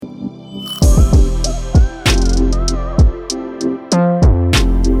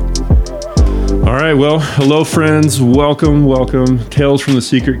right, well, hello friends, welcome. Tales from the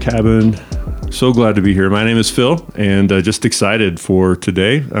Secret Cabin. So glad to be here. My name is Phil, and just excited for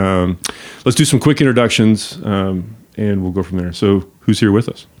today. Let's do some quick introductions, and we'll go from there. So who's here with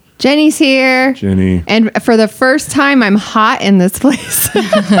us? Jenny's here. Jenny. And for the first time, I'm hot in this place.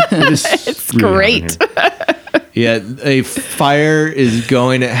 It's really great. Yeah, a fire is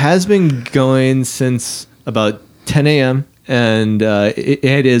going. It has been going since about 10 a.m. and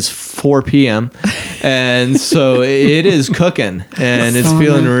it is 4 p.m. And so it is cooking, and it's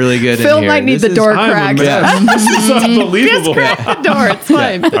feeling really good Phil in here. might need the door cracked. This is unbelievable. Just crack the door. It's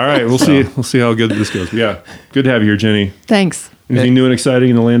fine. All right, we'll see. We'll see how good this goes. Yeah, good to have you here, Jenny. Thanks. Anything new and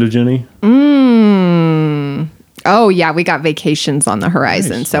exciting in the land of Jenny? Oh, yeah. We got vacations on the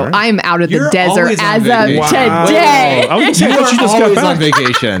horizon. Nice. So All right. I'm out of the You're desert always on as of vacation. today. I was You gonna say, are just got always back. on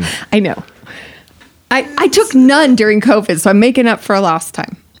vacation. I know. I took none during COVID, so I'm making up for lost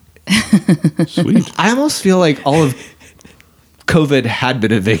time. Sweet. I almost feel like all of COVID had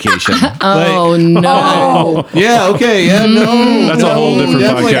been a vacation. Oh, no. Yeah, okay, yeah, no. That's a whole different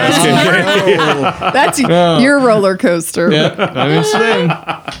definitely podcast. not. That's your roller coaster. Yeah, I'm saying.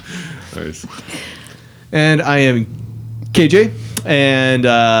 Nice. And I am KJ, and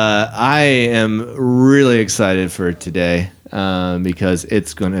I am really excited for today because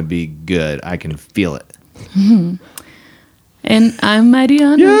it's going to be good. I can feel it. And I'm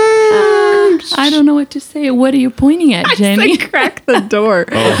Mariana. I don't know what to say. What are you pointing at, Jenny? Say crack the door.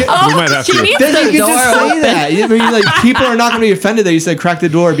 We might have she to. needs Then the you door can just say open. that. I mean, like, people are not going to be offended that you said crack the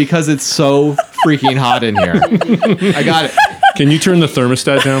door because it's so freaking hot in here. I got it. Can you turn the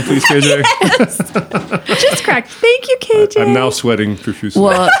thermostat down, please, KJ? Just crack. Thank you, KJ. I'm now sweating profusely.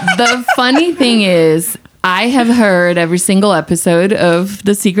 Well, the funny thing is, I have heard every single episode of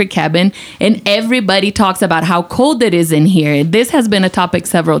The Secret Cabin, and everybody talks about how cold it is in here. This has been a topic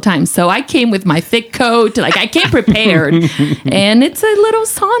several times. So I came with my thick coat. Like, I came prepared. And it's a little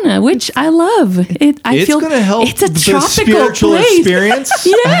sauna, which I love. It's going to help It's a the tropical spiritual place. experience.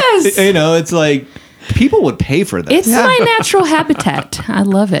 Yes. You know, it's like people would pay for this. It's my natural habitat. I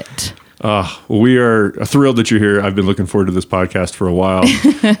love it. Well, we are thrilled that you're here. I've been looking forward to this podcast for a while.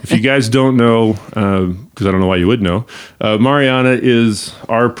 If you guys don't know, because I don't know why you would know, Mariana is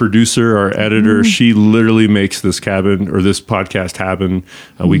our producer, our editor. She literally makes this cabin or this podcast happen.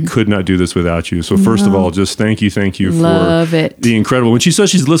 We could not do this without you. So first of all, just thank you Love for it. the incredible. When she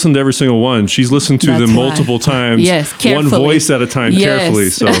says she's listened to every single one, she's listened to That's them right. multiple times. Yes, one carefully. voice at a time, Yes. carefully.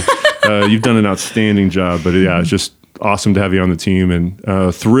 So you've done an outstanding job. But yeah, it's just awesome to have you on the team,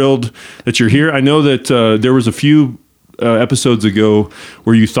 and thrilled that you're here. I know that there was a few episodes ago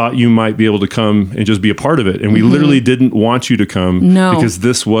where you thought you might be able to come and just be a part of it, and we literally didn't want you to come because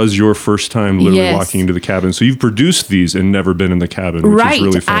this was your first time literally walking into the cabin. So you've produced these and never been in the cabin, which is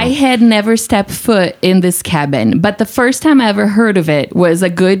really fun. I had never stepped foot in this cabin, but the first time I ever heard of it was a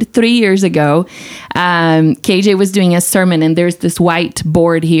good 3 years ago. KJ was doing a sermon, and there's this white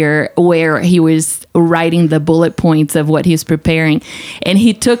board here where he was writing the bullet points of what he was preparing, and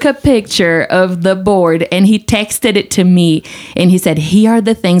he took a picture of the board and he texted it to me, and he said, "Here are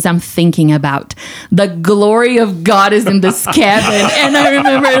the things I'm thinking about. The glory of God is in this cabin." And I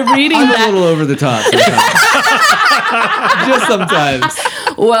remember reading I'm that. a little over the top sometimes. Just sometimes.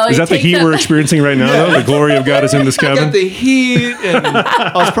 Well, Is that the heat we're experiencing right now, though? The glory of God is in this I got cabin? the heat, and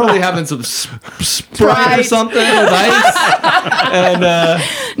I was probably having some Sprite or something with ice. And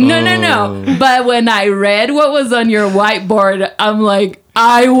No. But when I read what was on your whiteboard, I'm like,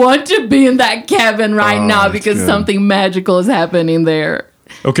 I want to be in that cabin right now that's because good. something magical is happening there.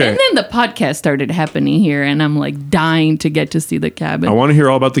 Okay. And then the podcast started happening here, and I'm like dying to get to see the cabin. I want to hear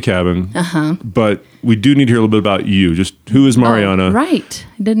all about the cabin, but we do need to hear a little bit about you. Just who is Mariana? Oh, right.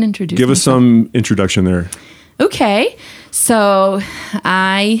 I didn't introduce Give us myself. some introduction there. Okay. So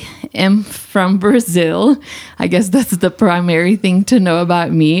I am from Brazil. I guess that's the primary thing to know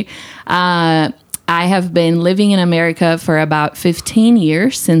about me. I have been living in America for about 15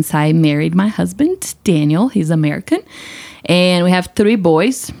 years since I married my husband, Daniel. He's American. And we have 3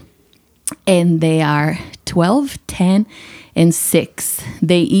 boys, and they are 12, 10, and 6.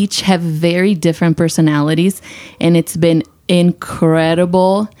 They each have very different personalities, and it's been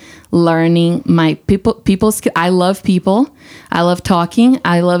incredible learning my people skills. I love people. I love talking.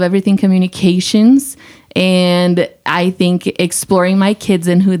 I love everything communications. And I think exploring my kids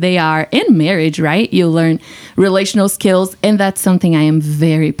and who they are in marriage, right? You learn relational skills, and that's something I am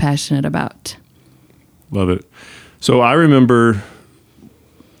very passionate about. Love it. So I remember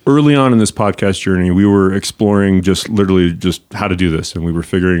early on in this podcast journey, we were exploring just literally just how to do this, and we were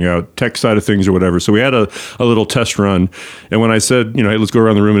figuring out tech side of things or whatever. So we had a little test run, and when I said, hey, let's go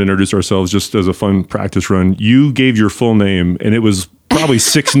around the room and introduce ourselves just as a fun practice run, you gave your full name, and it was probably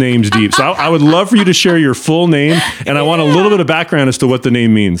 6 names deep. So I would love for you to share your full name, and I want a little bit of background as to what the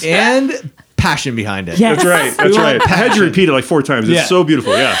name means. And passion behind it. Yes. That's right. I had you repeat it like 4 times. It's so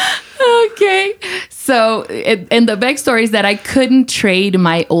beautiful. Yeah. Okay. So, and the backstory is that I couldn't trade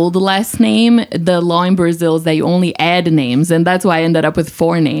my old last name. The law in Brazil is that you only add names, and that's why I ended up with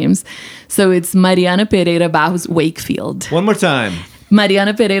 4 names. So it's Mariana Pereira Barros Wakefield. One more time.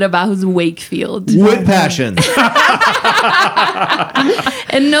 Mariana Pereira Barros Wakefield. With passion.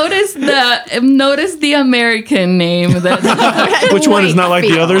 And notice the American name. Which one is not like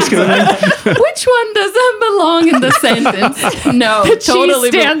the others? Which one doesn't belong in the sentence? No, totally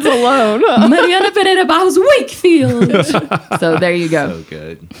She stands alone. Mariana Pereira Barros Wakefield. So there you go. So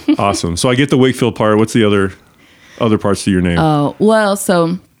good. Awesome. So I get the Wakefield part. What's the other parts to your name? Oh, well,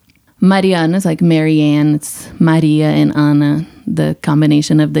 so Mariana is like Marianne. It's Maria and Ana, the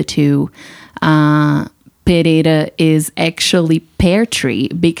combination of the two. Pereira is actually pear tree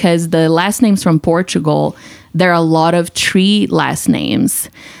because the last names from Portugal, there are a lot of tree last names.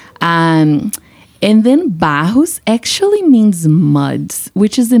 And then Barros actually means mud,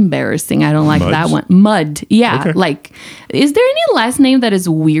 which is embarrassing. I don't like that one. Mud. Yeah. Okay. Like, is there any last name that is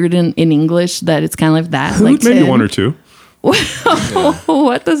weird in English that it's kind of like that? Like, Maybe 1 or 2.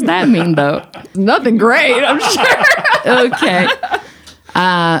 what does that mean, though? Nothing great, I'm sure. Okay.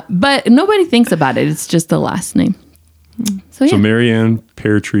 But nobody thinks about it. It's just the last name. So, yeah. So Marianne,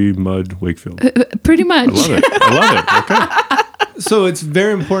 Pear Tree, Mud, Wakefield. Pretty much. I love it. Okay. So it's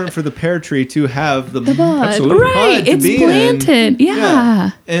very important for the pear tree to have the bud. Absolutely. Right. bud to It's be planted. in.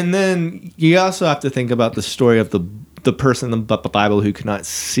 Yeah. And then you also have to think about the story of the person in the Bible who could not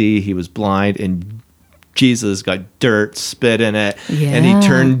see. He was blind, and Jesus got dirt, spit in it, and he Yeah.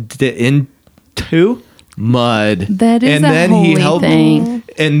 turned it into mud. That is and a then holy he helped, thing.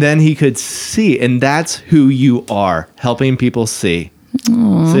 and then he could see, and that's who you are, helping people see.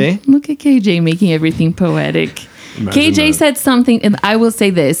 See? Look at KJ making everything poetic. Imagine KJ that. said something, and I will say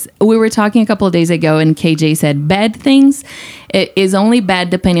this. We were talking a couple of days ago, and KJ said bad things it is only bad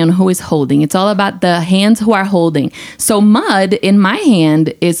depending on who is holding. It's all about the hands who are holding. So mud in my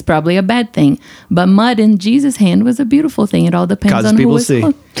hand is probably a bad thing, but mud in Jesus' hand was a beautiful thing. It all depends Cause on who people is see.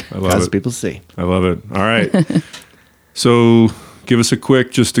 holding. I love Cause it. people see. I love it. All right. So give us a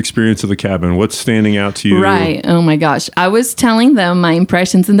quick just experience of the cabin. What's standing out to you? Right. Oh my gosh. I was telling them my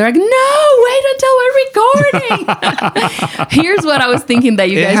impressions and they're like, no, wait until we're recording. Here's what I was thinking that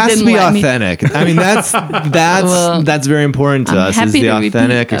you It guys has didn't to be let me. authentic. I mean, that's very important to I'm us. Is happy the to repeat.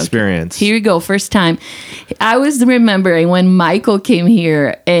 authentic Okay. experience. Here you go. First time. I was remembering when Michael came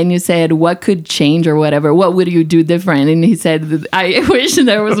here and you said, what could change or whatever? What would you do different? And he said, I wish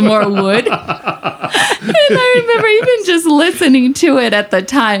there was more wood. And I remember even just listening to it at the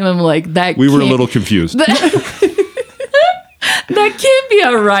time. I'm like, We were a little confused. That can't be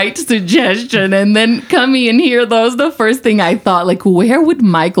a right suggestion. And then coming in here, that was the first thing I thought, like, where would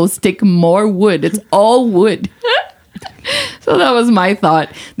Michael stick more wood? It's all wood. So that was my thought.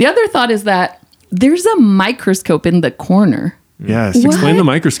 The other thought is that there's a microscope in the corner. Yes. Explain the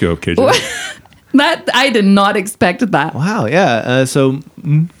microscope, KJ. That I did not expect that. Wow. Yeah.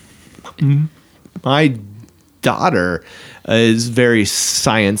 My daughter is very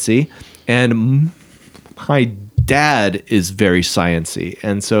sciencey, and my dad is very sciencey.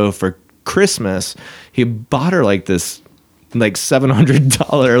 And so for Christmas, he bought her like this like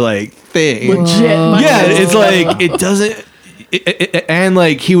 $700 like thing. Legit. Yeah, it's like it doesn't. And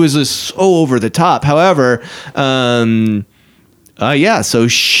like he was just so over the top. However, yeah. So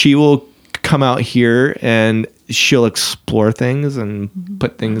she will come out here and she'll explore things and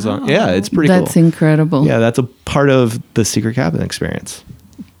put things on. Yeah, it's pretty cool. That's incredible. Yeah, that's a part of the secret cabin experience.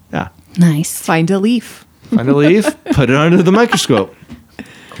 Yeah. Nice. Find a leaf. Find a leaf, put it under the microscope.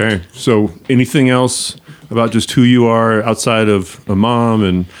 Okay. So anything else about just who you are outside of a mom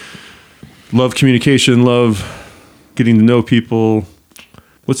and love communication, love getting to know people?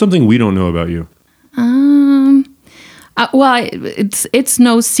 What's something we don't know about you? Well, it's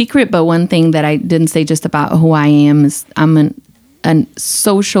no secret, but one thing that I didn't say just about who I am is I'm a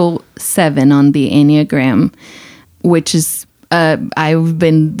social 7 on the Enneagram, which is I've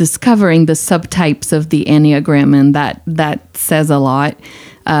been discovering the subtypes of the Enneagram, and that says a lot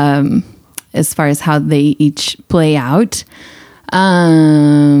as far as how they each play out.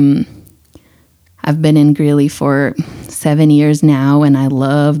 I've been in Greeley for 7 years now, and I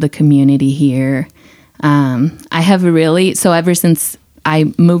love the community here. I have really, so ever since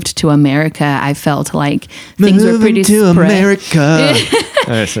I moved to America, I felt like things were pretty to spread. America.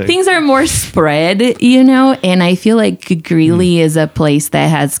 Things are more spread, you know, and I feel like Greeley is a place that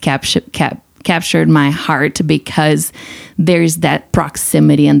has captured my heart because there's that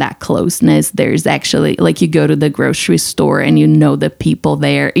proximity and that closeness. There's actually, like, you go to the grocery store and you know the people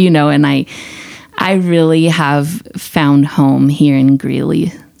there, you know, and I really have found home here in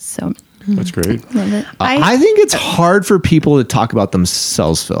Greeley. So That's great. Love it. I think it's hard for people to talk about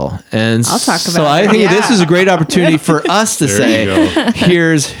themselves, Phil. And I'll talk so about I it. think Yeah. this is a great opportunity for us to There you say,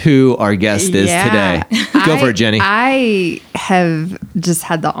 here's who our guest is today. Go for it, Jenny. I have just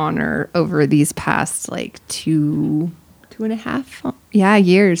had the honor over these past like two and a half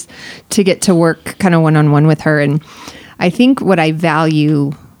years to get to work kind of one-on-one with her. And I think what I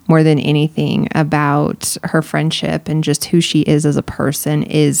value more than anything about her friendship and just who she is as a person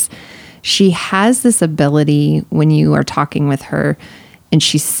is she has this ability when you are talking with her and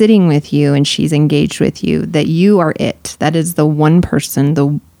she's sitting with you and she's engaged with you, that you are it. That is the one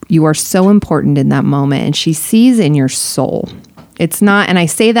person, you are so important in that moment. And she sees in your soul. It's not, and I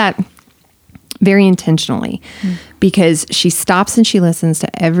say that very intentionally because she stops and she listens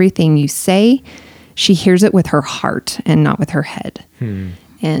to everything you say. She hears it with her heart and not with her head.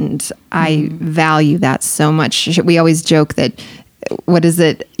 And I value that so much. We always joke that, what is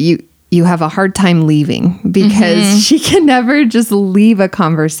it? You have a hard time leaving because she can never just leave a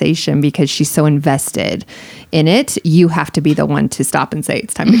conversation because she's so invested in it. You have to be the one to stop and say,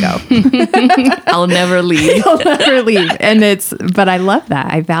 it's time to go. I'll never leave. I'll never leave. But I love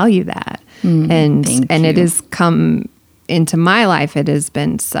that. I value that. And it has come into my life. It has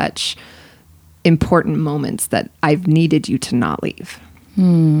been such important moments that I've needed you to not leave.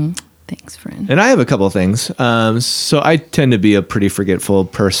 Thanks, friend. And I have a couple of things. So I tend to be a pretty forgetful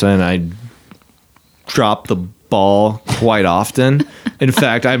person. I drop the ball quite often. In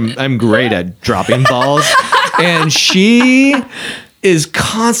fact, I'm great at dropping balls. And she is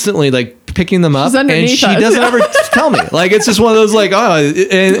constantly like picking them up, and she doesn't ever tell me. Like, it's just one of those like,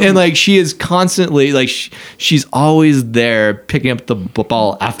 and like she is constantly like she's always there picking up the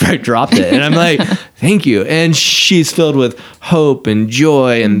ball after I dropped it, and I'm like, thank you. And she's filled with hope and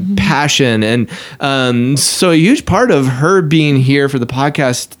joy and passion, and so a huge part of her being here for the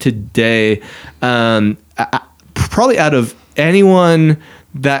podcast today, probably out of anyone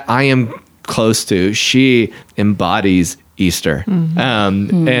that I am close to, she embodies Easter.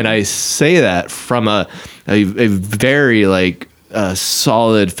 And I say that from a very like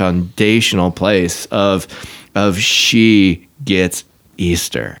solid foundational place of she gets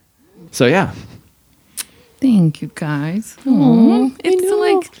Easter. So yeah. Thank you, guys. It's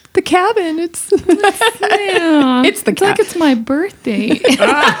like the cabin. It's Yeah. It's the It's like it's my birthday.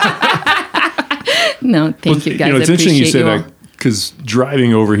 No, thank you, guys. You know, it's I interesting you appreciate say you all. that because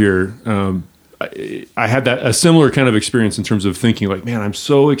driving over here, I had a similar kind of experience in terms of thinking like, man, I'm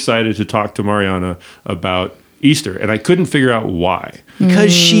so excited to talk to Mariana about Easter, and I couldn't figure out why.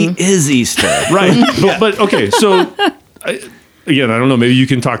 Because she is Easter. Right. But okay, so again, I don't know, maybe you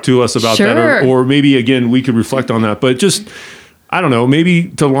can talk to us about that, Sure. or maybe again, we could reflect on that, but just, I don't know, maybe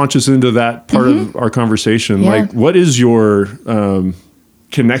to launch us into that part of our conversation, Yeah. like what is your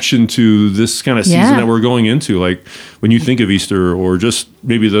connection to this kind of season Yeah. that we're going into? Like when you think of Easter, or just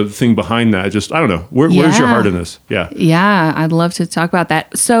maybe the thing behind that, just, I don't know, where's your Yeah. heart in this? Yeah. Yeah, I'd love to talk about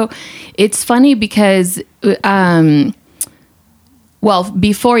that. So it's funny because,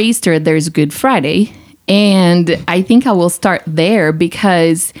 before Easter, there's Good Friday. And I think I will start there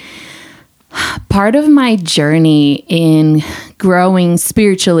because part of my journey in growing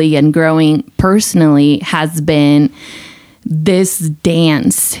spiritually and growing personally has been this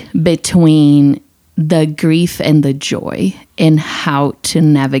dance between the grief and the joy and how to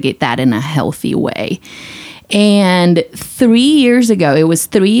navigate that in a healthy way. And 3 years ago, it was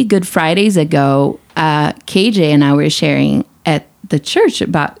 3 Good Fridays ago, KJ and I were sharing at the church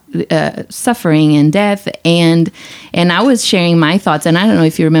about suffering and death, and I was sharing my thoughts, and I don't know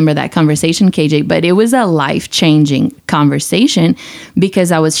if you remember that conversation, KJ, but it was a life-changing conversation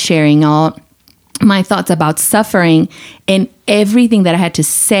because I was sharing all my thoughts about suffering, and everything that I had to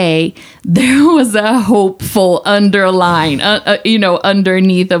say, there was a hopeful underline,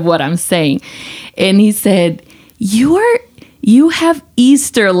 underneath of what I'm saying. And he said, you have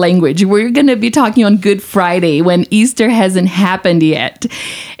Easter language. We're going to be talking on Good Friday when Easter hasn't happened yet.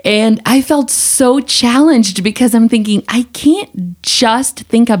 And I felt so challenged because I'm thinking, I can't just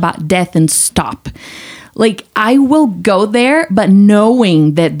think about death and stop. like I will go there, but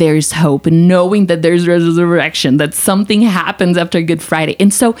knowing that there's hope, knowing that there's resurrection, that something happens after Good Friday.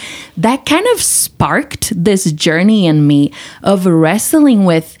 And so that kind of sparked this journey in me of wrestling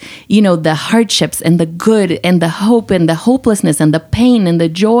with, the hardships and the good and the hope and the hopelessness and the pain and the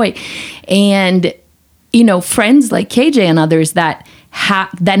joy. And, friends like KJ and others that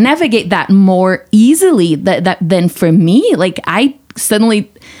navigate that more easily than for me. Like I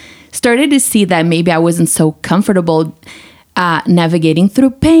suddenly started to see that maybe I wasn't so comfortable navigating through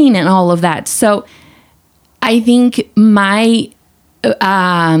pain and all of that. So I think my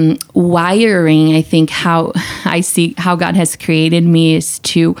wiring, I think how I see how God has created me is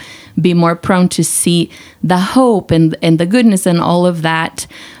to be more prone to see the hope and the goodness and all of that.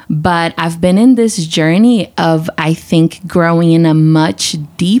 But I've been in this journey of, I think, growing in a much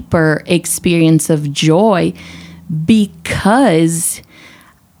deeper experience of joy because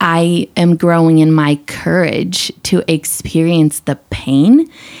I am growing in my courage to experience the pain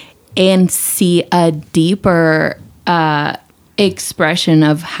and see a deeper expression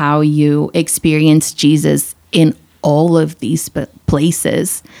of how you experience Jesus in all of these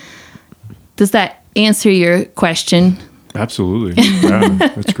places. Does that answer your question? Absolutely. Yeah,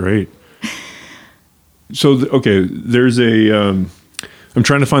 that's great. So, there's I'm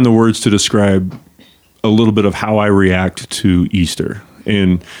trying to find the words to describe a little bit of how I react to Easter.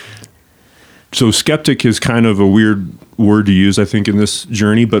 And so skeptic is kind of a weird word to use, I think, in this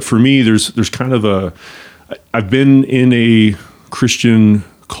journey. But for me, there's kind of I've been in a Christian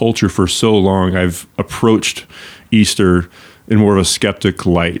culture for so long. I've approached Easter in more of a skeptic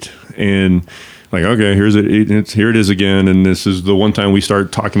light. And like, okay, here it is again. And this is the one time we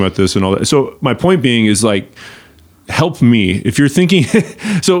start talking about this and all that. So my point being is like, help me if you're thinking.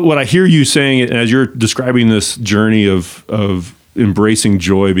 So what I hear you saying as you're describing this journey of embracing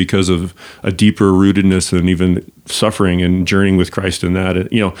joy because of a deeper rootedness and even suffering and journeying with Christ in that,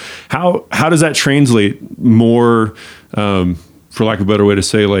 how does that translate more, for lack of a better way to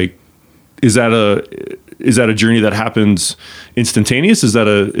say, like, is that a journey that happens instantaneous? Is that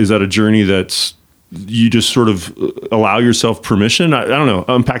a journey that's you just sort of allow yourself permission? I don't know.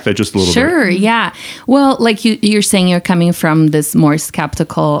 Unpack that just a little bit. Sure. Yeah. Well, like you're saying, you're coming from this more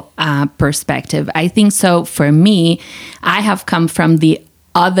skeptical perspective. I think so. For me, I have come from the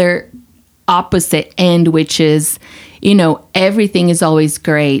other opposite end, which is, everything is always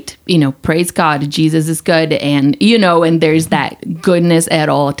great. Praise God, Jesus is good. And, and there's that goodness at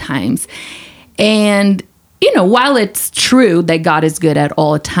all times. And, while it's true that God is good at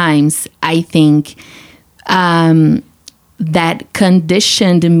all times, I think that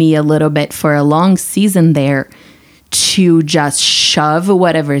conditioned me a little bit for a long season there to just shove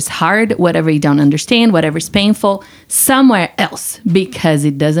whatever is hard, whatever you don't understand, whatever's painful, somewhere else because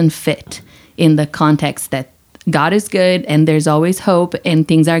it doesn't fit in the context that God is good and there's always hope and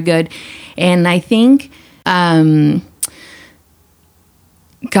things are good. And I think, I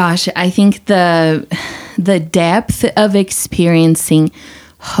think the depth of experiencing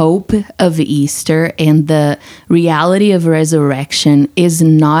hope of Easter and the reality of resurrection is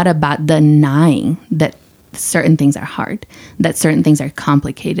not about denying that certain things are hard, that certain things are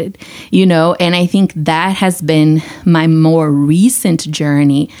complicated, and I think that has been my more recent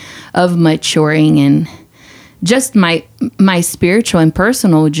journey of maturing and just my spiritual and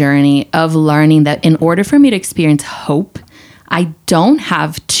personal journey of learning that in order for me to experience hope, I don't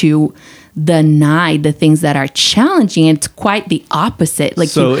have to deny the things that are challenging. It's quite the opposite. Like,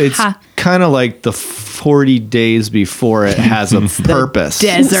 so it's kind of like the 40 days before it has a purpose.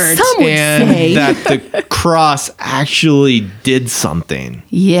 Desert. Some would and say. That the cross actually did something.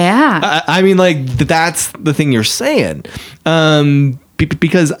 Yeah. I mean, like, that's the thing you're saying.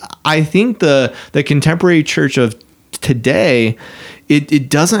 Because I think the contemporary church of today, it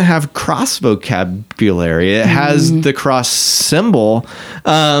doesn't have cross vocabulary. It has the cross symbol,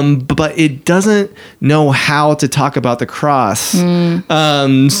 but it doesn't know how to talk about the cross so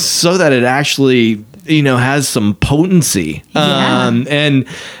that it actually, has some potency. And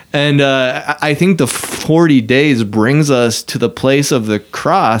I think the 40 days brings us to the place of the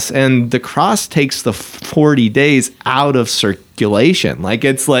cross, and the cross takes the 40 days out of circulation. Like,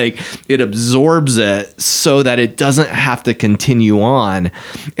 it's like it absorbs it so that it doesn't have to continue on.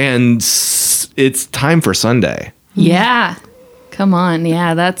 And it's time for Sunday. Yeah. Come on.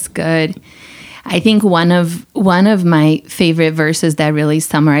 Yeah, that's good. I think one of my favorite verses that really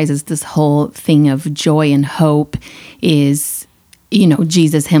summarizes this whole thing of joy and hope is,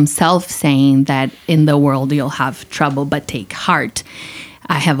 Jesus himself saying that in the world you'll have trouble, but take heart.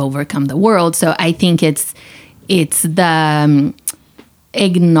 I have overcome the world. So I think it's the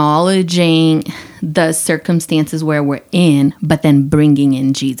acknowledging the circumstances where we're in, but then bringing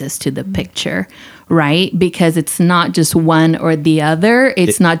in Jesus to the picture, right? Because it's not just one or the other.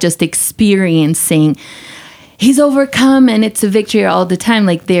 It's not just experiencing he's overcome and it's a victory all the time.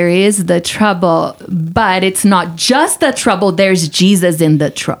 Like, there is the trouble, but it's not just the trouble. There's Jesus in the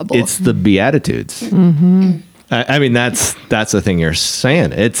trouble. It's the Beatitudes. I mean, that's the thing you're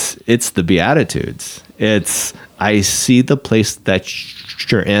saying. It's the Beatitudes. It's, I see the place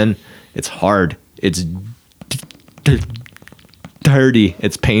that you're in. It's hard. It's dirty.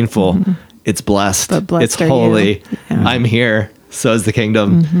 It's painful. It's blessed. But blessed it's are holy. you. Yeah. I'm here. So is the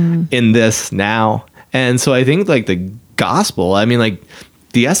kingdom in this now. And so I think like the gospel, I mean, like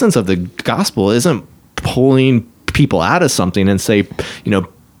the essence of the gospel isn't pulling people out of something and say, you know,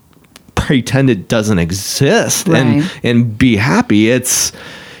 pretend it doesn't exist Right. and be happy. It's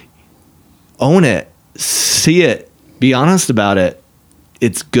own it, see it, be honest about it.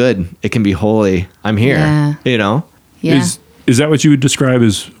 It's good. It can be holy. I'm here, Yeah. you know? Yeah. Is that what you would describe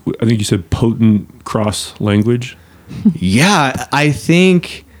as, I think you said, potent cross language? Yeah, I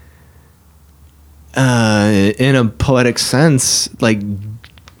think in a poetic sense, like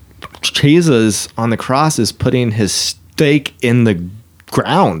Jesus on the cross is putting his stake in the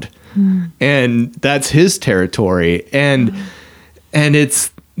ground, and that's his territory, and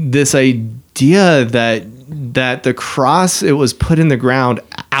it's this idea that the cross, it was put in the ground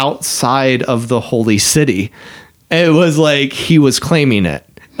outside of the holy city. It was like he was claiming it.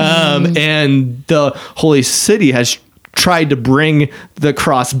 And the holy city has tried to bring the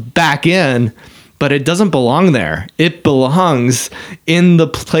cross back in, but it doesn't belong there. It belongs in the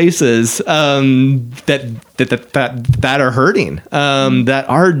places that are hurting, that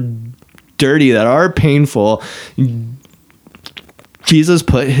are dirty, that are painful. Jesus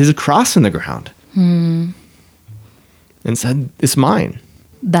put his cross in the ground and said, "It's mine."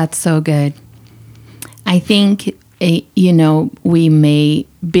 That's so good. I think, you know, we may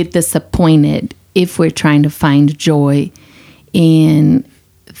be disappointed if we're trying to find joy in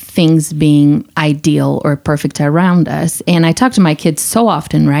things being ideal or perfect around us. And I talk to my kids so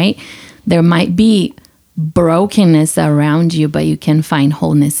often, right? There might be brokenness around you, but you can find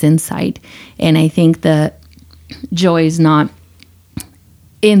wholeness inside. And I think the joy is not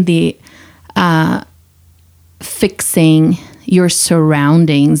in the fixing your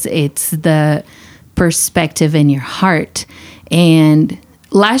surroundings. It's the perspective in your heart. And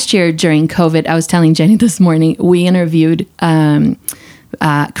last year during COVID, I was telling Jenny this morning, we interviewed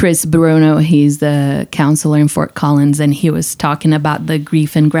Chris Bruno. He's the counselor in Fort Collins, and he was talking about the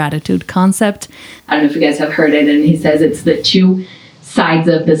grief and gratitude concept. I don't know if you guys have heard it, and he says it's the two sides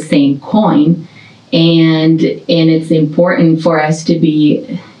of the same coin, and it's important for us to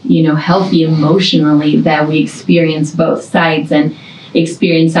be, you know, healthy emotionally, that we experience both sides and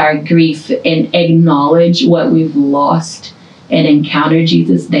experience our grief and acknowledge what we've lost and encounter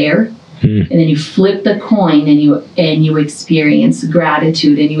Jesus there. And then you flip the coin and you experience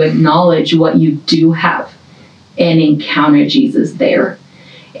gratitude and you acknowledge what you do have and encounter Jesus there.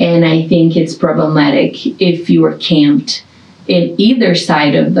 And I think it's problematic if you are camped in either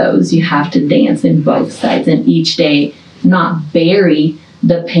side of those. You have to dance in both sides, and each day not bury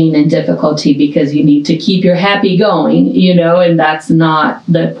the pain and difficulty, because you need to keep your happy going, you know, and that's not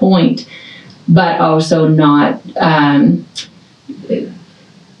the point. But also not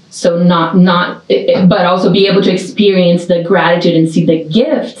but also be able to experience the gratitude and see the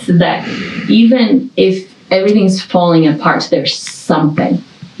gifts that even if everything's falling apart, there's something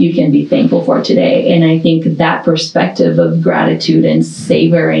you can be thankful for today. And I think that perspective of gratitude and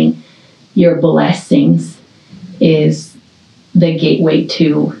savoring your blessings is the gateway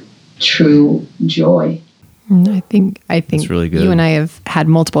to true joy. I think That's really good. you and I have had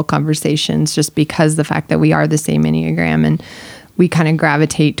multiple conversations just because the fact that we are the same Enneagram, and we kind of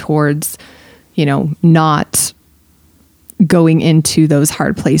gravitate towards, you know, not going into those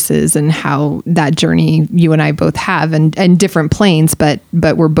hard places, and how that journey you and I both have, and different planes, but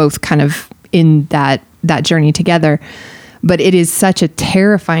we're both kind of in that journey together. But it is such a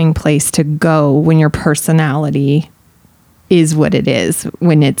terrifying place to go when your personality is what it is,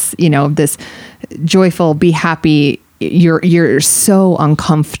 when it's, you know, this joyful, be happy. You're so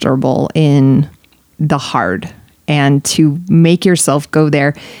uncomfortable in the hard, and to make yourself go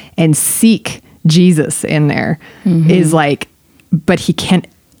there and seek Jesus in there is like, but he can't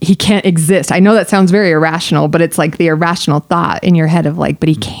exist. I know that sounds very irrational, but it's like the irrational thought in your head of like, but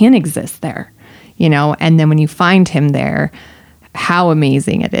he can't exist there, you know? And then when you find him there, how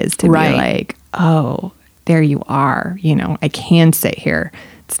amazing it is to be like, oh, there you are, you know, I can sit here.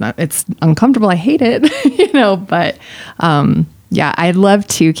 It's uncomfortable. I hate it, you know, but Yeah, I love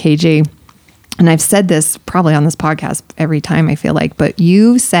to, KJ. And I've said this probably on this podcast every time, I feel like, but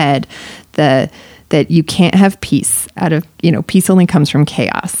you said that you can't have peace out of, peace only comes from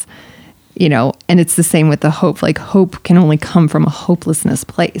chaos, and it's the same with the hope. Like hope can only come from a hopelessness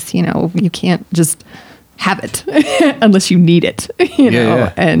place. You can't just have it unless you need it,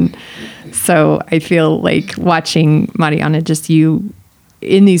 Yeah. And so I feel like watching Mariana, just you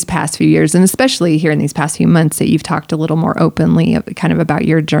in these past few years, and especially here in these past few months, that you've talked a little more openly kind of about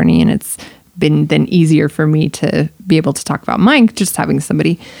your journey, and it's been then easier for me to be able to talk about mine, just having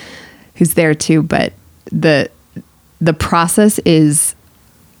somebody who's there too. But the process is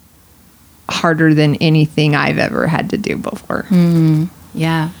harder than anything I've ever had to do before.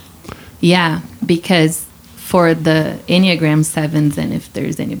 Yeah, because for the Enneagram 7s, and if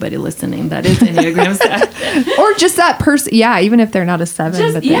there's anybody listening that is Enneagram 7, Or just that person, even if they're not a 7.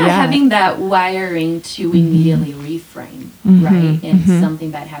 just having that wiring to immediately reframe, right? And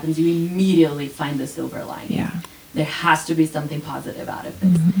something bad happens, you immediately find the silver lining. Yeah. There has to be something positive out of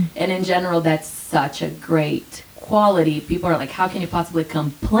this. And in general, that's such a great quality. People are like, how can you possibly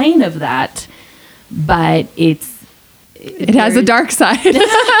complain of that? But It has a dark side.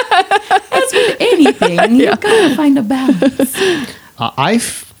 As with anything, you gotta find a balance. I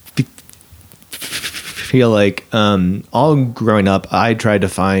feel like all growing up, I tried to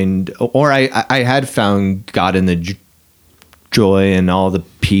find, or I had found God in the joy and all the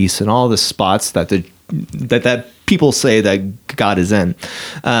peace and all the spots that that people say that God is in,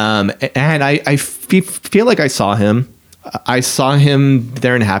 and I feel like I saw him. I saw him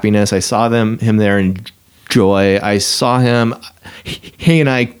there in happiness. I saw him there in joy. I saw him. He and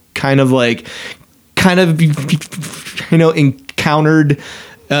I kind of encountered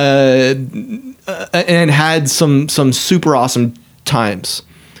and had some super awesome times.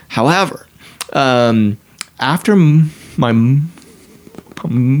 However, after my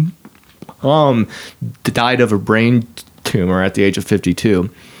mom died of a brain tumor at the age of 52,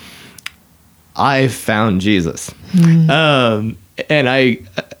 I found Jesus. And I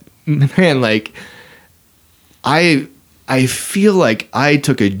feel like I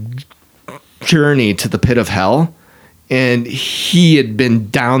took a journey to the pit of hell, and he had been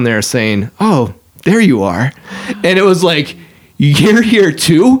down there saying, "Oh, there you are." And it was like, "You're here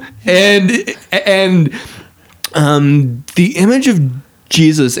too?" And the image of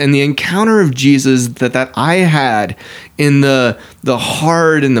Jesus and the encounter of Jesus that I had in the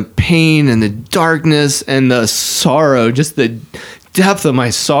heart and the pain and the darkness and the sorrow, just the depth of my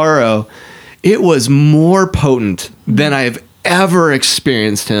sorrow, it was more potent than I've ever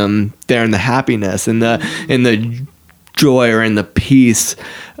experienced him there in the happiness and the joy or in the peace.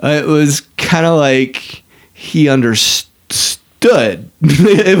 It was kind of like he understood.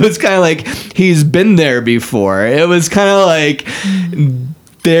 It was kind of like he's been there before. It was kind of like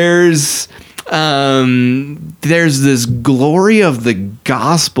there's this glory of the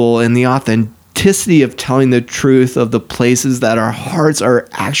gospel and the authenticity of telling the truth of the places that our hearts are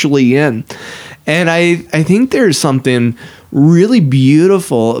actually in. And I think there's something really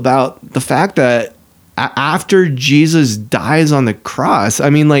beautiful about the fact that after Jesus dies on the cross,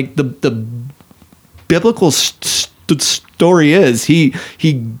 I mean, like the biblical story is he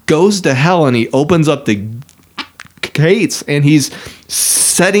goes to hell and he opens up the gates and he's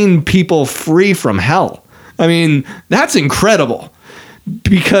setting people free from hell. I mean, that's incredible,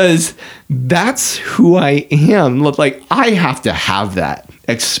 because that's who I am. Like, I have to have that,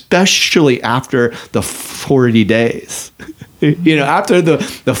 especially after the 40 days. After the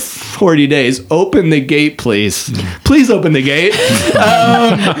 40 days, open the gate, please. Please open the gate.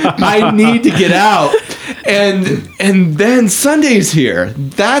 I need to get out. And then Sunday's here.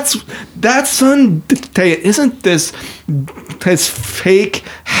 That's Sunday. Isn't this fake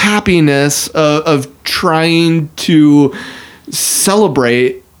happiness of trying to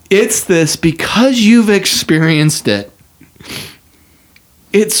celebrate? It's this because you've experienced it.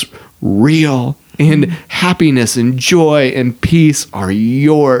 It's real. And happiness and joy and peace are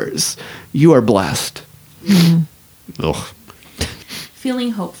yours. You are blessed. Ugh.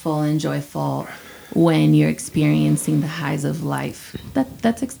 Feeling hopeful and joyful when you're experiencing the highs of life,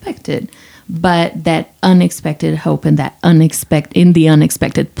 that's expected. But that unexpected hope and that in the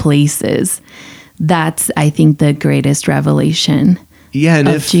unexpected places, that's, I think, the greatest revelation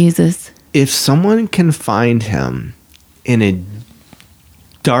of Jesus. If someone can find him in a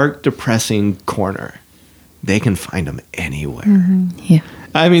dark, depressing corner, they can find him anywhere. Yeah.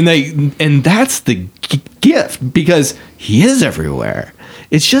 I mean, and that's the gift, because he is everywhere.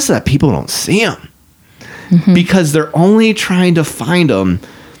 It's just that people don't see him because they're only trying to find him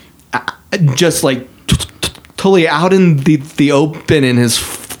just like totally out in the open in his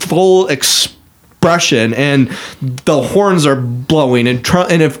full expression, and the horns are blowing, and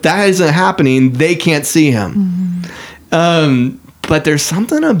if that isn't happening, they can't see him. But there's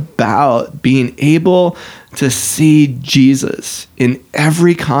something about being able to see Jesus in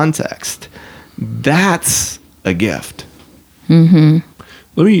every context. That's a gift. Let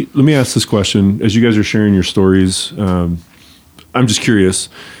me ask this question. As you guys are sharing your stories, I'm just curious.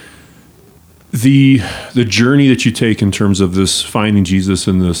 The journey that you take in terms of this finding Jesus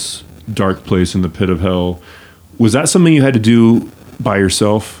in this dark place in the pit of hell, was that something you had to do by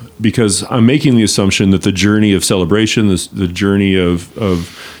yourself? Because I'm making the assumption that the journey of celebration, the journey of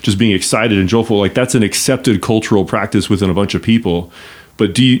just being excited and joyful, like that's an accepted cultural practice within a bunch of people.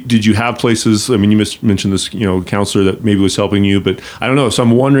 But did you have places? I mean, you mentioned this, counselor that maybe was helping you, but I don't know. So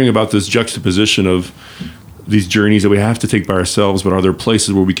I'm wondering about this juxtaposition of these journeys that we have to take by ourselves, but are there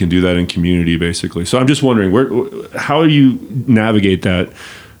places where we can do that in community, basically? So I'm just wondering, how do you navigate that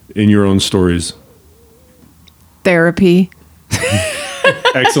in your own stories? Therapy.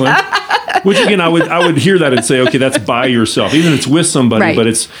 Excellent. Which again, I would hear that and say, okay, that's by yourself. Even if it's with somebody, right. But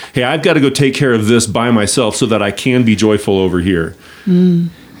it's, hey, I've got to go take care of this by myself so that I can be joyful over here.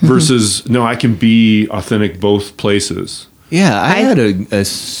 Versus, no, I can be authentic both places. Yeah, I had a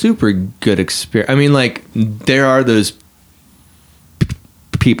super good experience. I mean, like, there are those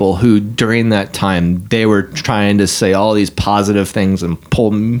people who during that time they were trying to say all these positive things and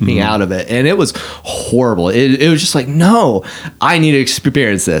pull me out of it, and it was horrible. It was just like, no, I need to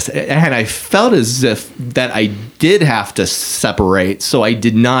experience this, and I felt as if that I did have to separate, so I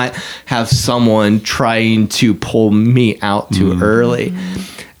did not have someone trying to pull me out too early.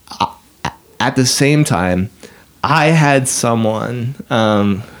 At the same time, I had someone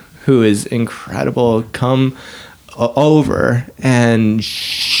who is incredible come over, and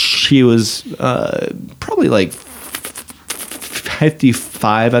she was probably like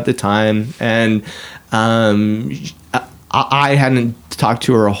 55 at the time, and I hadn't talked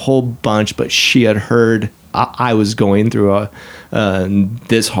to her a whole bunch, but she had heard I was going through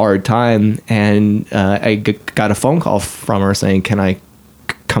this hard time, and I got a phone call from her saying, "Can I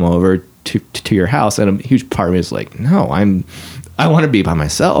come over to your house?" And a huge part of me is like, no, I want to be by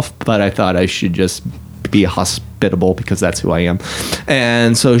myself, but I thought I should just be hospitable because that's who I am.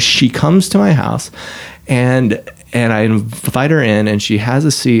 And so she comes to my house, and I invite her in, and she has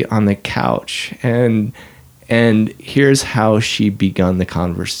a seat on the couch, and here's how she begun the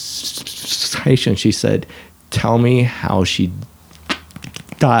conversation. She said, "Tell me how she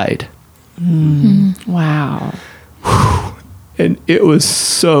died." Wow. And it was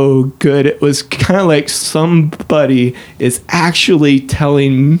so good. It was kind of like somebody is actually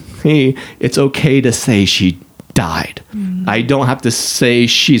telling me it's okay to say she died. I don't have to say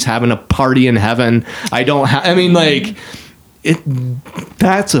she's having a party in heaven.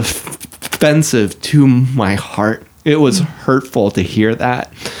 That's offensive to my heart. It was hurtful to hear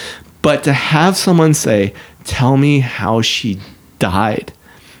that. But to have someone say, "Tell me how she died."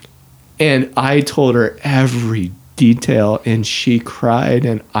 And I told her every detail, and she cried,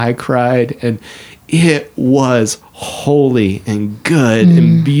 and I cried, and it was holy and good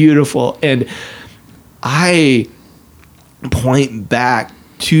and beautiful. And I point back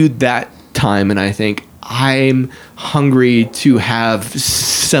to that time, and I think I'm hungry to have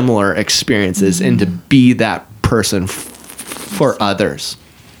similar experiences and to be that person for others.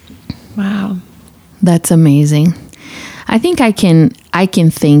 Wow. That's amazing. I think I can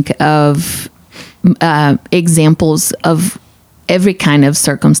think of examples of every kind of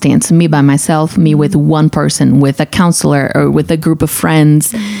circumstance, me by myself, me with one person, with a counselor, or with a group of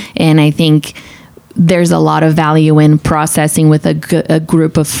friends. And I think there's a lot of value in processing with a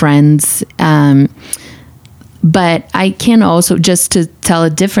group of friends. But I can also, just to tell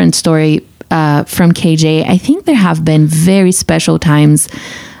a different story from KJ, I think there have been very special times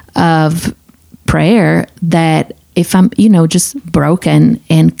of prayer that if I'm, just broken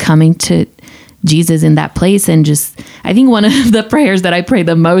and coming to Jesus in that place, and just, I think one of the prayers that I pray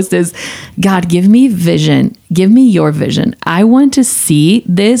the most is, God, give me vision. Give me your vision. I want to see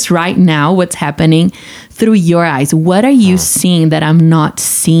this right now, what's happening through your eyes. What are you seeing that I'm not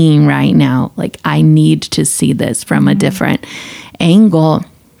seeing right now? Like, I need to see this from a different angle.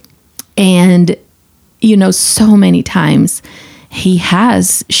 And, so many times he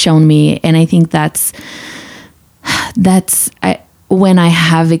has shown me, and I think that's when I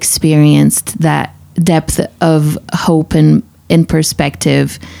have experienced that depth of hope and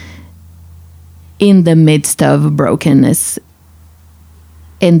perspective in the midst of brokenness.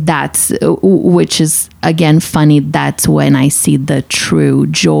 And that's, which is again funny, that's when I see the true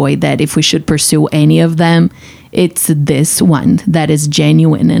joy, that if we should pursue any of them, it's this one that is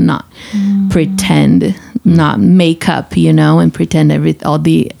genuine and not pretend, not make up, and pretend all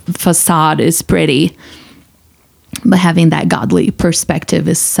the facade is pretty. But having that godly perspective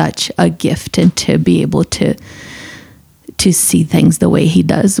is such a gift, and to be able to see things the way he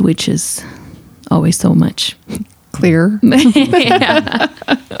does, which is always so much clear.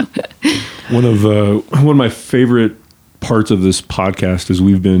 One of my favorite parts of this podcast is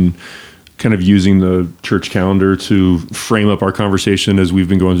we've been kind of using the church calendar to frame up our conversation as we've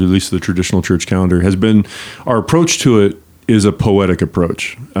been going through, at least the traditional church calendar has been. Our approach to it is a poetic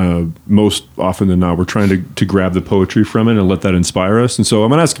approach. Most often than not, we're trying to grab the poetry from it and let that inspire us. And so I'm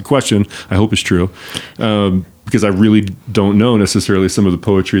going to ask a question I hope is true, because I really don't know necessarily some of the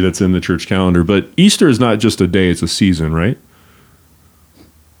poetry that's in the church calendar. But Easter is not just a day, it's a season, right?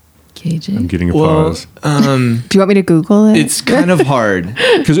 KJ. I'm getting a pause. Do you want me to Google it? It's kind of hard.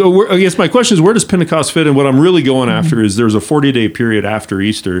 Because I guess my question is, where does Pentecost fit in? What I'm really going after is there's a 40-day period after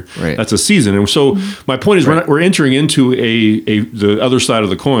Easter. Right. That's a season. And so my point is we're entering into the other side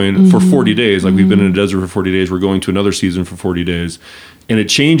of the coin for 40 days. Like we've been in a desert for 40 days. We're going to another season for 40 days. And it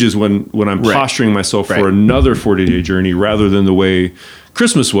changes when I'm posturing myself for another 40-day journey rather than the way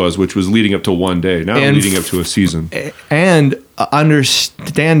Christmas was, which was leading up to one day. Now I'm leading up to a season. And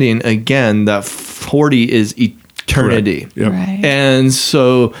understanding, again, that 40 is eternity. Yep. Right. And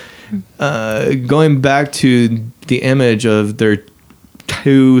so going back to the image of their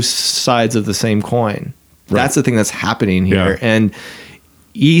two sides of the same coin, that's the thing that's happening here. Yeah. And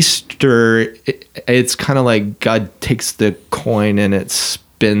Easter, it's kind of like God takes the coin and it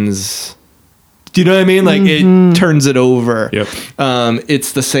spins. Do you know what I mean? Like it turns it over. Yep.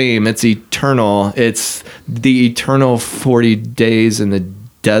 It's the same. It's eternal. It's the eternal 40 days in the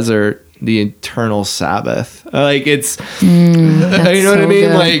desert, the eternal Sabbath. Like it's, you know what I mean?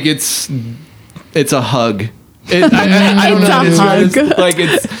 good. Like it's a hug. I don't know how to describe it. Like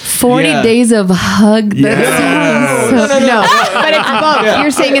it's 40 days of hug. Yes. No, but it's both.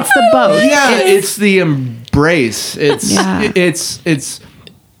 You're saying it's the both. Yeah, it's the embrace. It's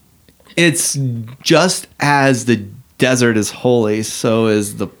just as the desert is holy, so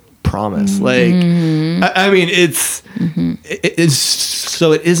is the promise. Like, I mean, it's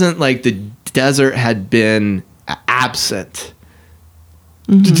so it isn't like the desert had been absent.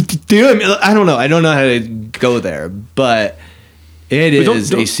 Do you know what I mean? I don't know. I don't know how to go there, but it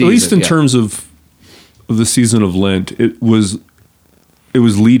is a season. At least in terms of the season of Lent, it was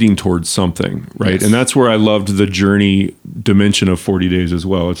leading towards something, right? Yes. And that's where I loved the journey dimension of 40 days as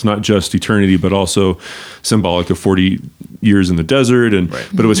well. It's not just eternity, but also symbolic of 40 years in the desert,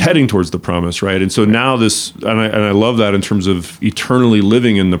 but it was heading towards the promise, right? And so now I love that in terms of eternally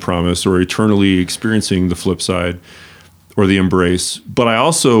living in the promise or eternally experiencing the flip side or the embrace. But I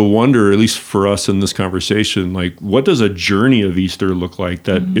also wonder, at least for us in this conversation, like what does a journey of Easter look like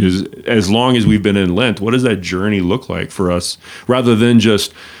that is, as long as we've been in Lent, what does that journey look like for us rather than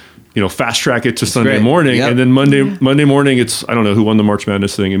just, fast track it to Sunday morning and then Monday morning it's, I don't know who won the March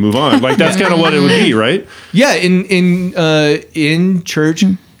Madness thing and move on. Like that's kind of what it would be, right? Yeah. In church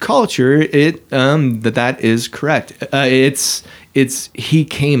culture, that is correct. It's he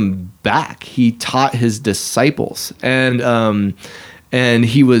came back. He taught his disciples, and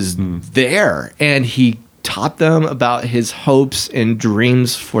he was there, and he taught them about his hopes and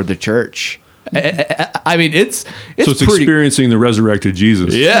dreams for the church. I mean, it's pretty, experiencing the resurrected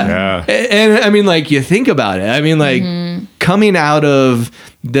Jesus. Yeah. And I mean, like you think about it. I mean, like coming out of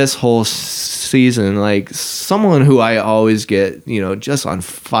this whole season, like someone who I always get, just on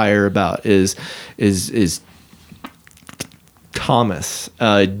fire about is Thomas,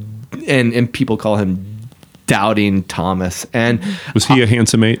 and people call him Doubting Thomas. And was he a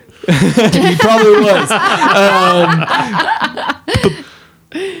handsome eight? He probably was.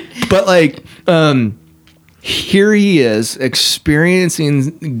 But like, here he is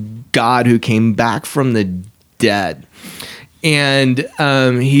experiencing God who came back from the dead, and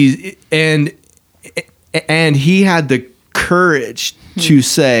he had the courage to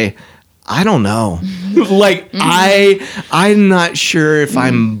say, I don't know. Like I'm not sure if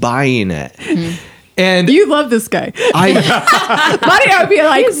I'm buying it. And You love this guy. I would be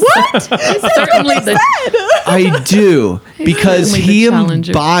like, what? Certainly I do, because Certainly the he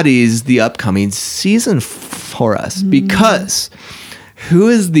challenger. embodies the upcoming season for us. Because who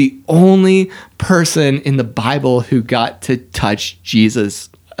is the only person in the Bible who got to touch Jesus?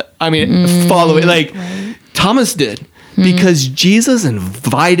 I mean, following, like Thomas did. because Jesus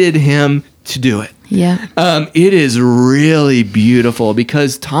invited him to do it. Yeah. It is really beautiful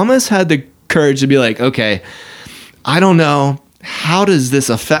because Thomas had the courage to be like, okay, I don't know. How does this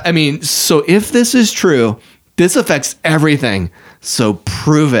affect? I mean, so if this is true, this affects everything. So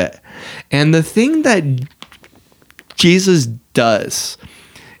prove it. And the thing that Jesus does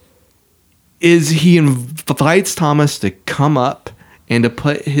is he invites Thomas to come up and to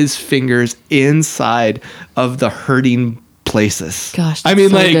put his fingers inside of the hurting places. Gosh, I mean,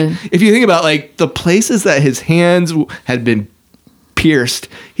 so like, good. if you think about like the places that his hands had been pierced,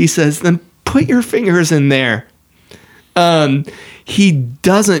 he says, then put your fingers in there. He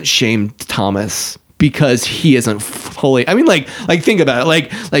doesn't shame Thomas because he isn't fully, I mean, like think about it.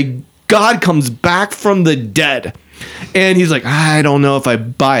 Like God comes back from the dead and he's like, I don't know if I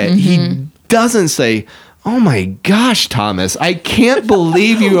buy it. He doesn't say, oh my gosh, Thomas, I can't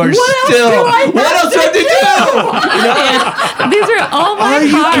believe you are still. What else do I have to do? You know, Yeah. These are all my are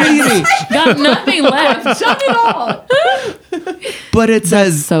you cards. kidding me? Got nothing left. Shut it all. But it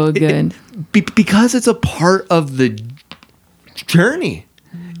says so good. Because it's a part of the journey.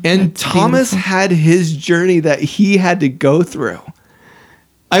 And That's Thomas beautiful. had his journey that he had to go through.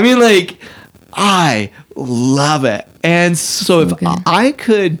 I mean, like, I love it. And so if good. I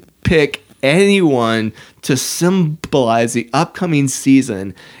could pick anyone to symbolize the upcoming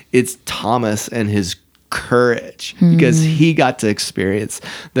season, it's Thomas and his courage because he got to experience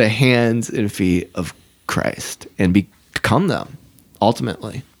the hands and feet of Christ and become them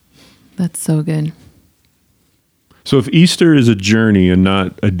ultimately. That's so good. So if Easter is a journey and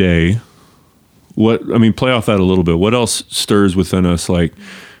not a day, play off that a little bit. What else stirs within us like,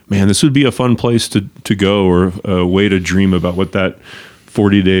 man, this would be a fun place to go, or a way to dream about what that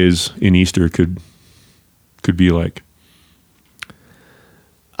 40 days in Easter could be like?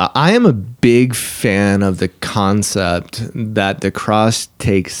 I am a big fan of the concept that the cross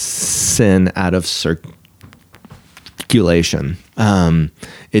takes sin out of circulation.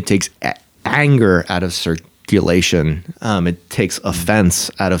 It takes anger out of circulation. It takes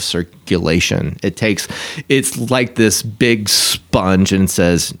offense out of circulation. It's like this big sponge and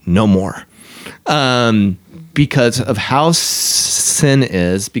says, no more. Because of how sin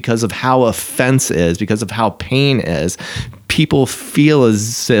is, because of how offense is, because of how pain is, people feel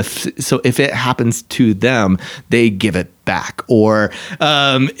as if it happens to them, they give it back. Or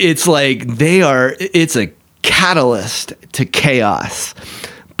it's like it's a catalyst to chaos.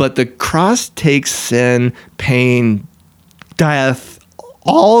 But the cross takes sin, pain, death,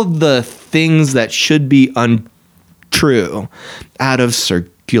 all the things that should be untrue out of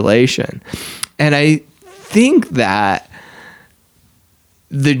circulation. And I think that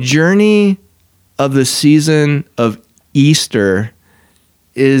the journey of the season of Easter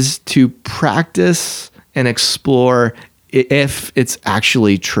is to practice and explore if it's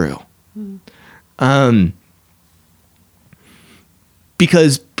actually true.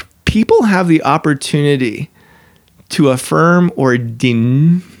 Because people have the opportunity to affirm or deny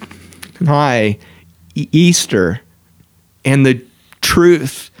Easter and the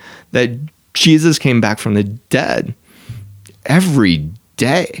truth that Jesus came back from the dead every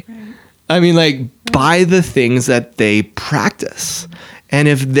day. Right. I mean, like, by the things that they practice. And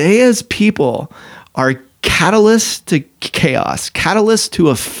if they as people are catalysts to chaos, catalysts to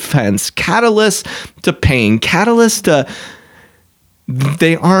offense, catalysts to pain, catalysts to...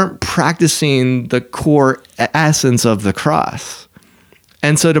 they aren't practicing the core essence of the cross.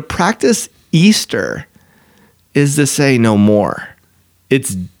 And so to practice Easter is to say no more.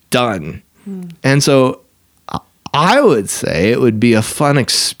 It's done. And so I would say it would be a fun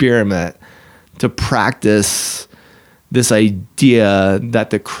experiment to practice this idea that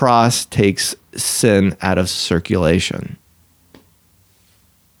the cross takes sin out of circulation.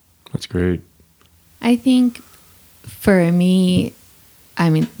 That's great. I think for me, I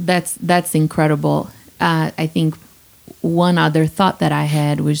mean, that's incredible. I think one other thought that I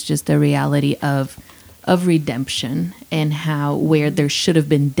had was just the reality of redemption and how where there should have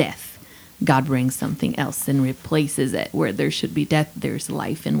been death, God brings something else and replaces it. Where there should be death, there's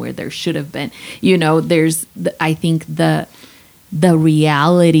life, and where there should have been, I think the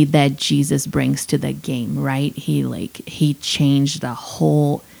reality that Jesus brings to the game, right? He changed the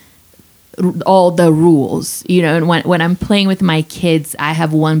whole all the rules, and when I'm playing with my kids, I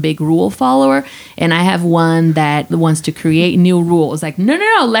have one big rule follower and I have one that wants to create new rules. Like, no,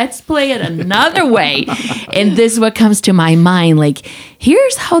 let's play it another way. And this is what comes to my mind. Like,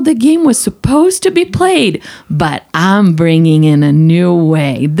 here's how the game was supposed to be played, but I'm bringing in a new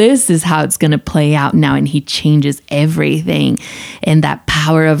way. This is how it's going to play out now. And he changes everything, and that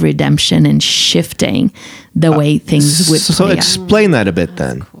power of redemption and shifting the way things would So play out. explain that a bit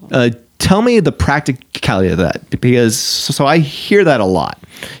then. Tell me the practicality of that, because so I hear that a lot.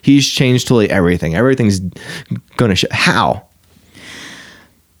 He's changed totally everything. Everything's going to how?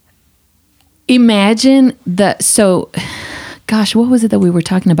 Imagine gosh, what was it that we were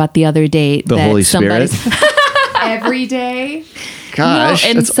talking about the other day? The that Holy Spirit? Every day. Gosh,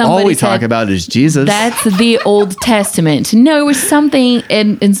 and that's all somebody we talk said, about is Jesus. That's the Old Testament. No, it was something,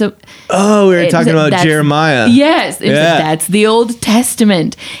 and so. Oh, we were talking about that's- Jeremiah. Yes, Yeah. that's the Old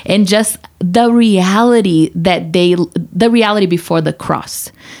Testament, and just the reality the reality before the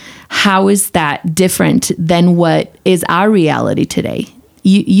cross. How is that different than what is our reality today?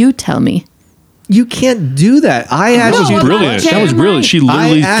 You tell me. You can't do that. I asked That you. was brilliant. That was brilliant. She I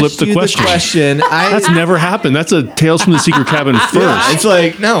literally asked flipped the you question. That's That's never happened. That's a Tales from the Secret Cabin first. It's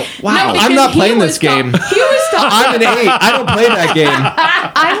like, no, wow, No, I'm not because he playing was this game. He was talking. I'm an 8. I don't play that game.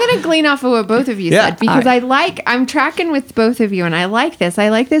 I'm going to glean off of what both of you Yeah. said because I'm tracking with both of you and I like this. I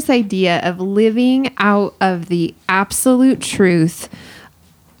like this idea of living out of the absolute truth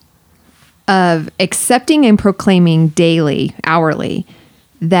of accepting and proclaiming daily, hourly,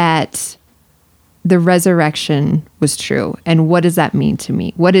 that the resurrection was true. And what does that mean to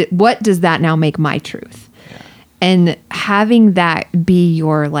me? What does that now make my truth? And having that be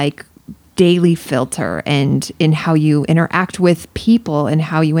your like daily filter and in how you interact with people and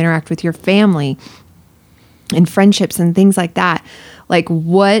how you interact with your family and friendships and things like that. Like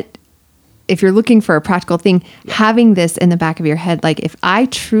what, if you're looking for a practical thing, having this in the back of your head, like if I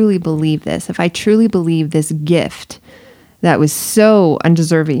truly believe this, if I truly believe this gift that was so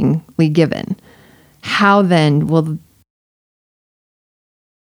undeservingly given, how then will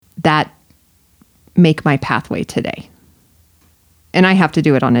that make my pathway today? And I have to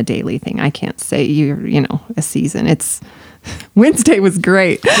do it on a daily thing. I can't say a season. It's Wednesday was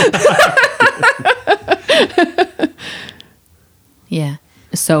great. Yeah.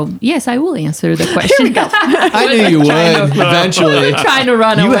 So yes, I will answer the question. I knew you would eventually. Trying to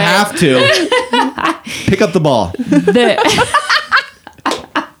run You away. have to pick up the ball.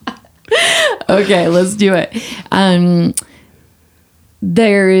 Okay, let's do it.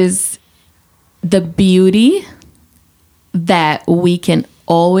 There is the beauty that we can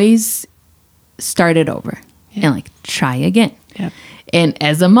always start it over and like try again. Yep. And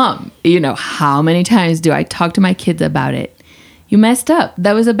as a mom, how many times do I talk to my kids about it? You messed up.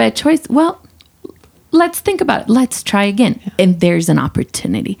 That was a bad choice. Well, let's think about it. Let's try again. Yeah. And there's an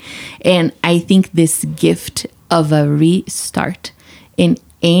opportunity. And I think this gift of a restart in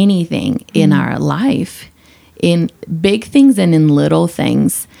anything in our life, in big things and in little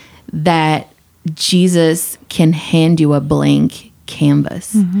things, that Jesus can hand you a blank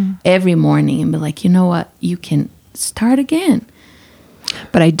canvas every morning and be like, you know what? You can start again.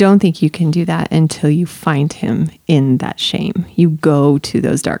 But I don't think you can do that until you find him in that shame. You go to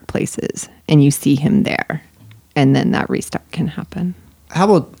those dark places and you see him there. And then that restart can happen.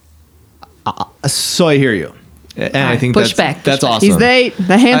 How about, so I hear you. And I think Push back. That's awesome. He's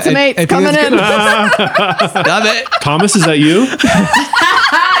the handsome I eight's think coming it's in. Stop it. Thomas, is that you?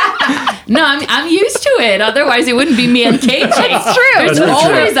 No, I'm used to it. Otherwise, it wouldn't be me and KJ. It's true. There's That's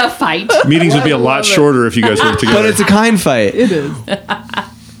very always true. a fight. Meetings would be a lot shorter if you guys worked together. But it's a kind fight. It is.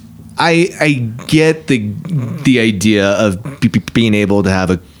 I get the idea of being able to have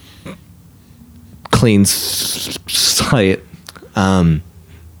a clean slate.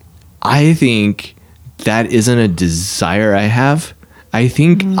 I think that isn't a desire I have. I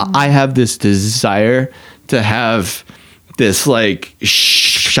think I have this desire to have this like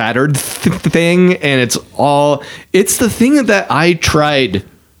shattered thing, and it's the thing that I tried,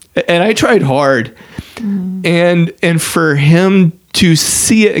 and I tried hard, and for him to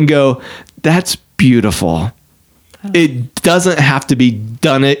see it and go, that's beautiful. It doesn't have to be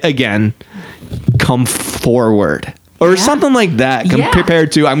done it again. Come forward. Or something like that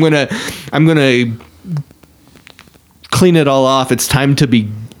compared to I'm gonna clean it all off. It's time to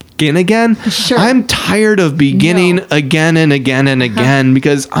begin again. Sure. I'm tired of beginning again and again and again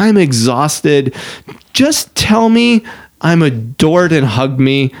because I'm exhausted. Just tell me I'm adored and hug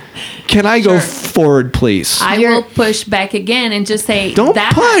me. Can I go forward, please? I will push back again and just say, Don't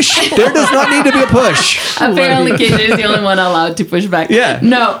push. There does not need to be a push. Apparently, KJ is the only one allowed to push back. Yeah.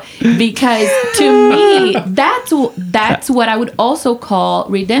 No, because to me, that's what I would also call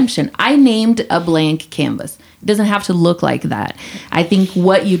redemption. I named a blank canvas. It doesn't have to look like that. I think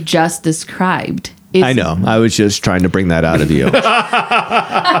what you just described is... I know. I was just trying to bring that out of you.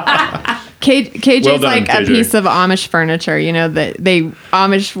 KJ's Well done, like KJ. a piece of Amish furniture. You know that they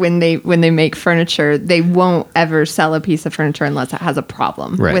Amish when they make furniture, they won't ever sell a piece of furniture unless it has a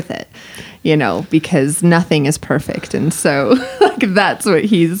problem Right. with it. You know, because nothing is perfect, and so like that's what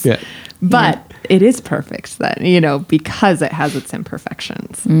he's. Yeah. But it is perfect then, you know, because it has its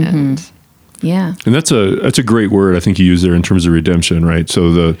imperfections. And Yeah. And that's a great word I think you use there in terms of redemption, right?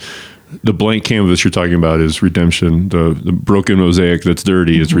 So the blank canvas you're talking about is redemption. The broken mosaic that's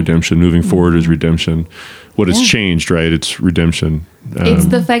dirty is redemption. Moving forward is redemption. What has Yeah. changed, right? It's redemption. It's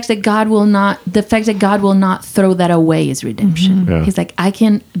the fact that God will not throw that away is redemption. Yeah. He's like,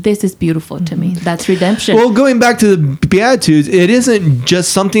 this is beautiful to me. That's redemption. Well, going back to the Beatitudes, it isn't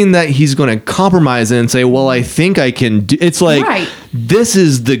just something that he's going to compromise in and say, well, I think I can do. It's like, Right. this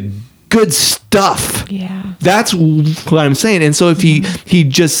is the good stuff. yeah. That's what I'm saying. And so if he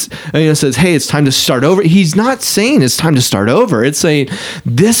just says, hey, it's time to start over, he's not saying it's time to start over. It's saying,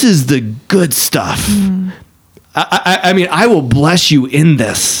 this is the good stuff. I mean, I will bless you in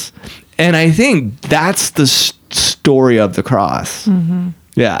this. And I think that's the story of the cross.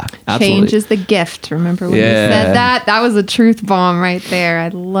 Yeah, absolutely. Change is the gift. Remember when you said that? That was a truth bomb right there. I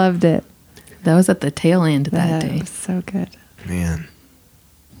loved it. that was at the tail end that day. was so good. Man.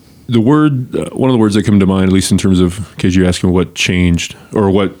 The word, one of the words that come to mind, at least in terms of, case you asking what changed or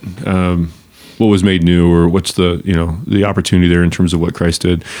what was made new, or what's the opportunity there in terms of what Christ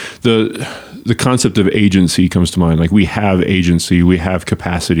did. The concept of agency comes to mind. Like, we have agency, we have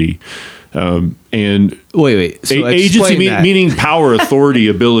capacity, and Wait. So agency explain that. meaning power, authority,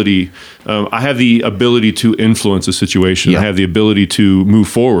 ability. I have the ability to influence a situation. Yeah. I have the ability to move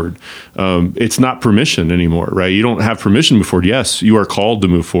forward. It's not permission anymore, right? You don't have permission to move forward. Yes, you are called to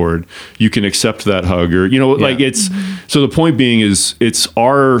move forward. You can accept that hug, or like it's. So the point being is,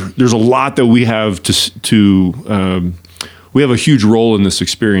 there's a lot that we have to we have a huge role in this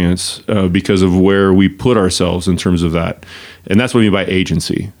experience because of where we put ourselves in terms of that. And that's what I mean by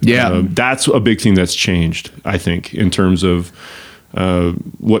agency. Yeah. That's a big thing that's changed, I think, in terms of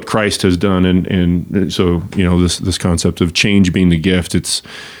what Christ has done. And so, this concept of change being the gift,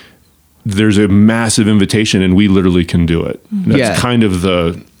 there's a massive invitation, and we literally can do it. That's kind of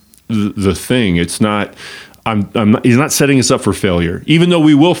the thing. It's not, he's not setting us up for failure. Even though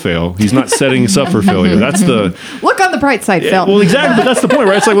we will fail, he's not setting us up for failure. That's the... Look on the bright side, Phil. Well, exactly. But that's the point,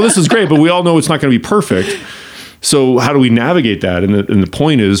 right? It's like, well, this is great, but we all know it's not going to be perfect. So how do we navigate that? And the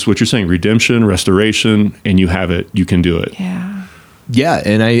point is what you're saying, redemption, restoration, and you have it. You can do it. Yeah. Yeah,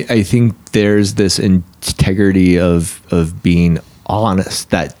 and I think there's this integrity of being honest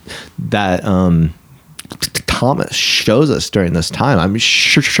that Thomas shows us during this time. I'm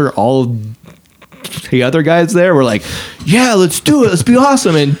sure all the other guys there were like, yeah, let's do it. Let's be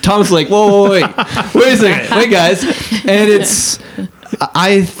awesome. And Thomas was like, whoa, wait a second. Wait, guys. And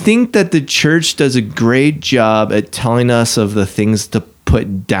I think that the church does a great job at telling us of the things to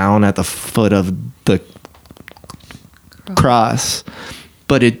put down at the foot of the cross,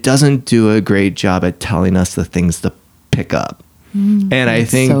 but it doesn't do a great job at telling us the things to pick up. And I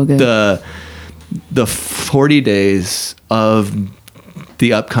think so good. the 40 days of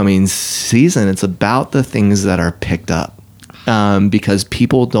the upcoming season, it's about the things that are picked up, because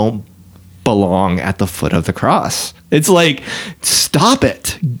people don't belong at the foot of the cross. It's like, stop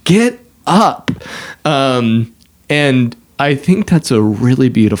it, get up. And I think that's a really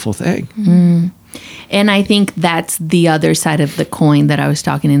beautiful thing. And I think that's the other side of the coin that I was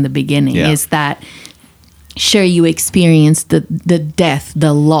talking in the beginning, is that sure, you experience the death,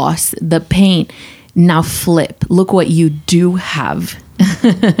 the loss, the pain. Now flip. Look what you do have.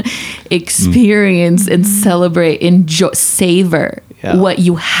 Experience and celebrate, enjoy, savor what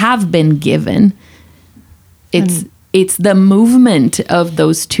you have been given. It's the movement of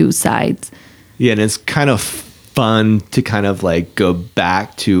those two sides. Yeah, and it's kind of fun to kind of like go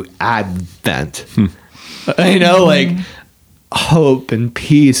back to Advent. Like hope and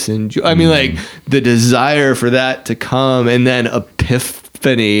peace and joy. I mean, like the desire for that to come, and then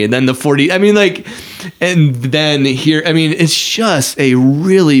Epiphany, and then the 40. I mean, like, and then here. I mean, it's just a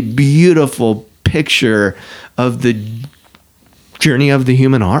really beautiful picture of the journey of the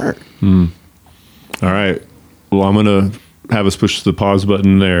human heart. All right. Well, I'm going to have us push the pause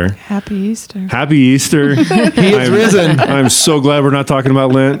button there. Happy Easter. Happy Easter. He is risen. I'm so glad we're not talking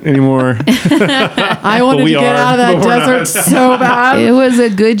about Lent anymore. I wanted But we to get are, out of that but we're desert not. so bad. It was a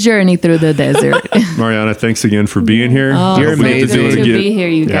good journey through the desert. Mariana, thanks again for being here. Oh, You're Hopefully we get amazing. do it To again. be here,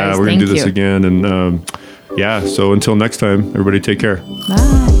 you Yeah, guys. we're going to do Thank this you. again. And so until next time, everybody take care.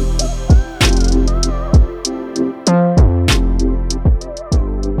 Bye.